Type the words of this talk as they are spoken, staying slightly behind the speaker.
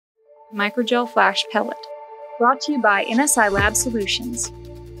Microgel Flash Pellet. Brought to you by NSI Lab Solutions,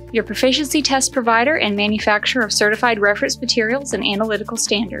 your proficiency test provider and manufacturer of certified reference materials and analytical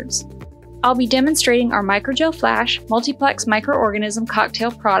standards. I'll be demonstrating our Microgel Flash Multiplex Microorganism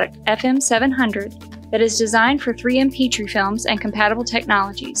Cocktail product FM700 that is designed for 3M Petrifilms and compatible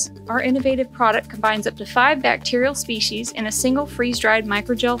technologies. Our innovative product combines up to 5 bacterial species in a single freeze-dried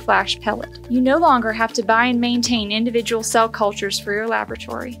Microgel Flash pellet. You no longer have to buy and maintain individual cell cultures for your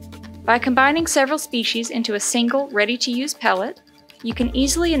laboratory. By combining several species into a single, ready-to-use pellet, you can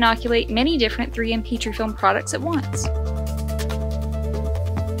easily inoculate many different 3M Petrifilm products at once.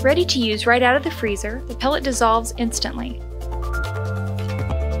 Ready to use right out of the freezer, the pellet dissolves instantly.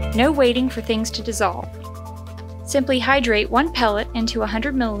 No waiting for things to dissolve. Simply hydrate 1 pellet into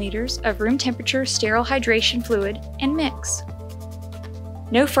 100 milliliters of room temperature sterile hydration fluid and mix.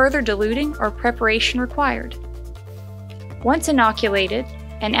 No further diluting or preparation required. Once inoculated,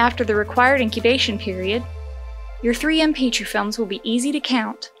 and after the required incubation period, your 3M Petrifilms will be easy to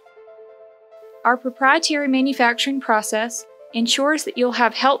count. Our proprietary manufacturing process ensures that you'll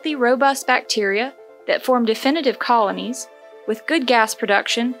have healthy, robust bacteria that form definitive colonies with good gas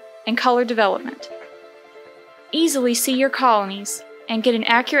production and color development. Easily see your colonies and get an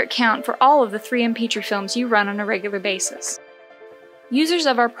accurate count for all of the 3M Petrifilms you run on a regular basis. Users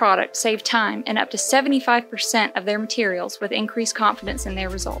of our product save time and up to 75% of their materials with increased confidence in their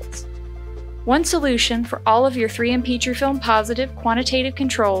results. One solution for all of your 3M Petrifilm positive quantitative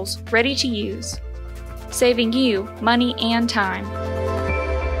controls ready to use, saving you money and time.